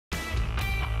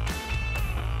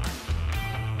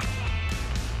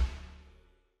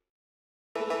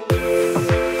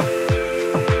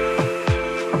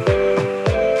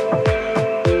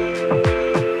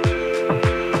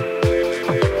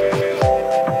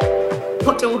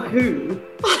what or who?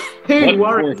 Who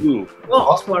worries me?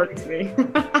 What worries me?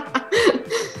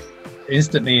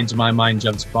 Instantly into my mind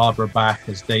jumps Barbara Bach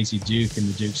as Daisy Duke in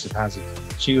The Dukes of Hazzard.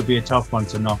 She would be a tough one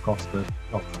to knock off the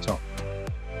top.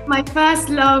 My first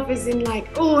love is in like,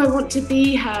 oh, I want to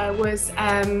be her was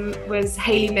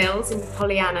Hayley Mills in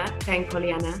Pollyanna, playing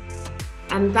Pollyanna.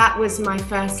 And that was my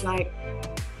first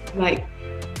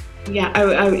yeah,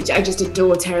 I just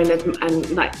adored her and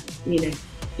like, you know,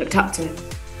 looked up to her.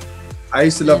 I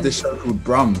used to love this show called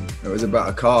Brum. It was about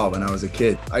a car when I was a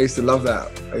kid. I used to love that.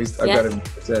 I got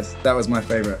obsessed. That was my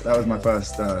favorite. That was my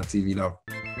first TV love.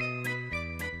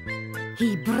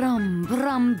 He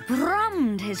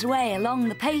brummed his way along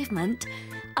the pavement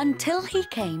until he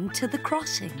came to the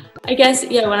crossing. I guess,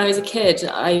 yeah, when I was a kid,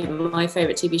 my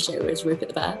favourite TV show was Rupert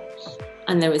the Bear.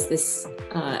 And there was this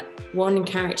one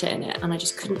character in it, and I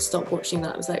just couldn't stop watching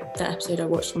that. It was like the episode I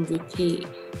watched on repeat.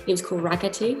 He was called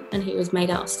Raggedy, and he was made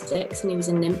out of sticks, and he was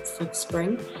a nymph of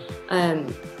spring.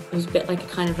 It was a bit like a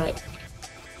kind of like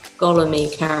Gollum-y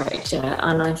character,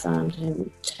 and I found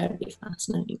him terribly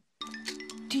fascinating.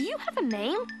 Do you have a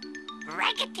name?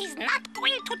 Raggedy's not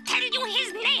going to tell you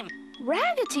his name.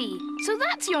 Raggedy, so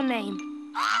that's your name.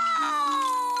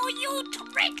 Oh, you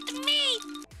tricked me.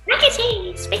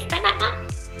 Raggedy, speak like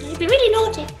that. You'd be really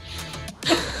naughty.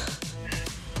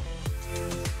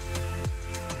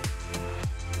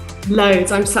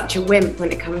 Loads. I'm such a wimp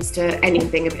when it comes to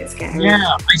anything a bit scary.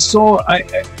 Yeah,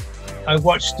 I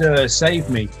watched Save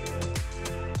Me,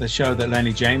 the show that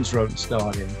Lenny James wrote and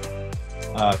starred in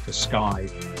for Sky,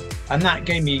 and that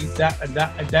gave me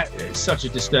that it's such a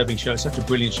disturbing show. It's such a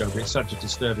brilliant show, but it's such a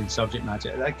disturbing subject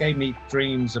matter. That gave me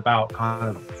dreams about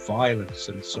kind of violence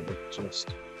and sort of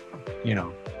just, you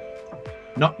know,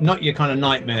 not your kind of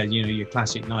nightmare, you know, your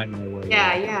classic nightmare where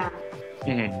yeah.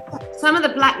 Some of the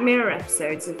Black Mirror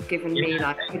episodes have given me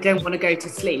like, I don't want to go to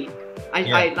sleep.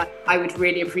 I would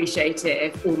really appreciate it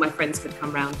if all my friends could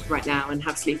come round right now and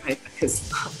have sleepover,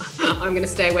 because I'm going to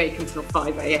stay awake until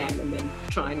 5 AM and then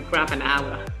try and grab an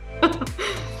hour.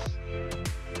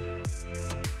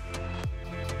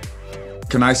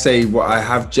 Can I say what I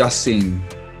have just seen?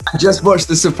 I just watched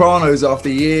The Sopranos after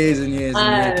years and years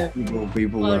and years.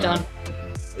 People well done.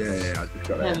 Yeah, I just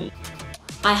got that.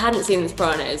 I hadn't seen The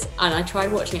Sopranos, and I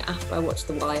tried watching it after I watched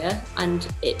The Wire, and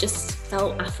it just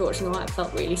felt, after watching The Wire, it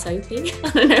felt really soapy. I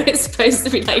don't know, it's supposed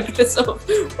to be like the sort of,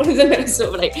 one of the most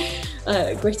sort of like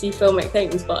gritty filmic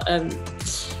things, but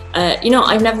you know,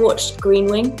 I've never watched Green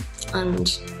Wing,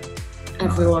 and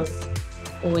everyone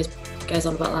always goes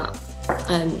on about that.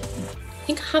 I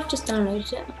think I have just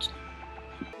downloaded it, actually.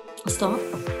 I'll start.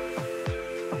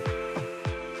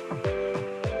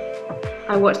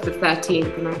 I watched the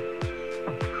 13th and I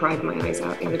cried my eyes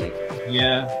out the other day.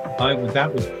 Yeah,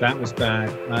 that was bad.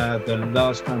 The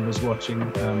last time I was watching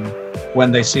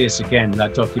When They See Us Again,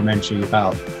 that documentary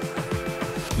about,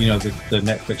 you know, the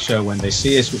Netflix show When They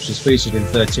See Us, which was featured in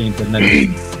 13th, and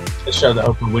then the show that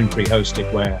Oprah Winfrey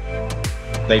hosted, where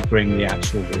they bring the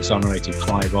actual exonerated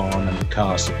Clive on and the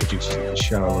cast, the producers of the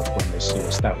show of When They See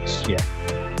Us.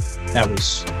 That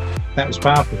was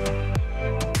powerful.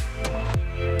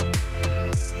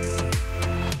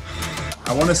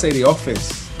 I want to say The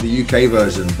Office, the UK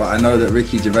version, but I know that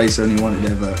Ricky Gervais only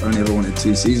ever wanted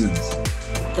 2 seasons.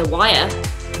 The Wire,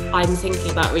 I'm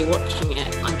thinking about rewatching it.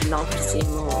 I'd love to see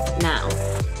more now.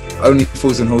 Only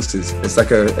Fools and Horses. It's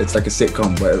like a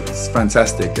sitcom, but it's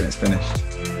fantastic and it's finished.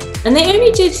 And they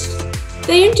only did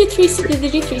 3 seasons. Did they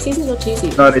do 3 seasons or 2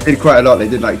 seasons? No, they did quite a lot. They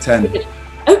did like 10.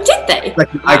 Oh, did they? It's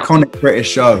like an iconic British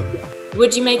show.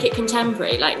 Would you make it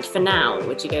contemporary? Like for now,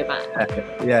 would you go back?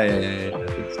 Yeah. I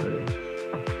think so.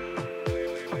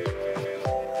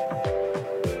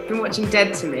 Been watching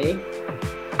Dead to Me,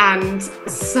 and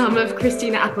some of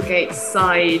Christina Applegate's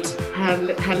her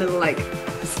little like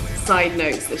side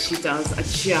notes that she does are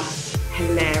just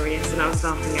hilarious, and I was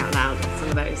laughing out loud at some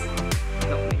of those.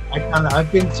 Got me.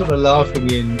 I've been sort of laughing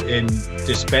in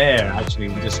despair, actually,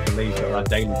 in disbelief at our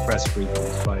daily press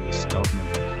briefings by this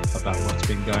government about what's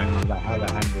been going on, about how they're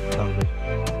handling COVID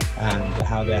and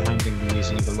how they're handling the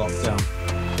easing of the lockdown.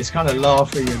 It's kind of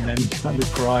laughing and then kind of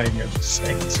crying at the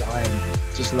same time,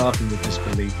 just laughing with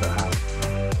disbelief at how.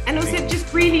 And also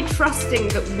just really trusting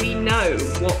that we know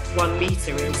what 1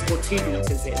 metre is or 2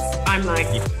 metres is. I'm like,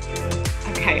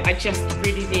 okay, I just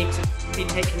really need to be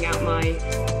taking out my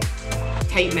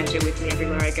tape measure with me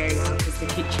everywhere I go now, because they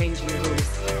keep changing the rules.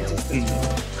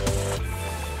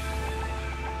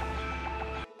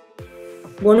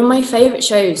 One of my favourite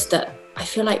shows that I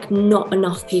feel like not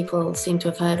enough people seem to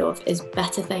have heard of is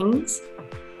Better Things.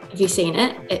 Have you seen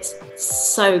it? It's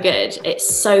so good. It's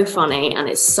so funny and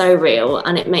it's so real,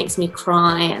 and it makes me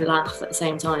cry and laugh at the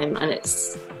same time. And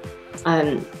it's,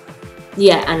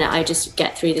 yeah, and I just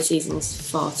get through the seasons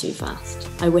far too fast.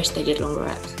 I wish they did longer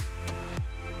eps.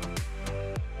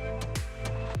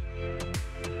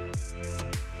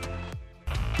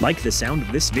 Like the sound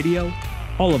of this video?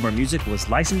 All of our music was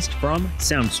licensed from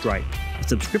Soundstripe, a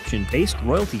subscription-based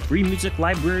royalty-free music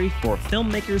library for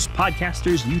filmmakers,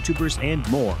 podcasters, YouTubers, and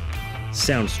more.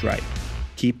 Soundstripe.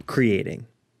 Keep creating.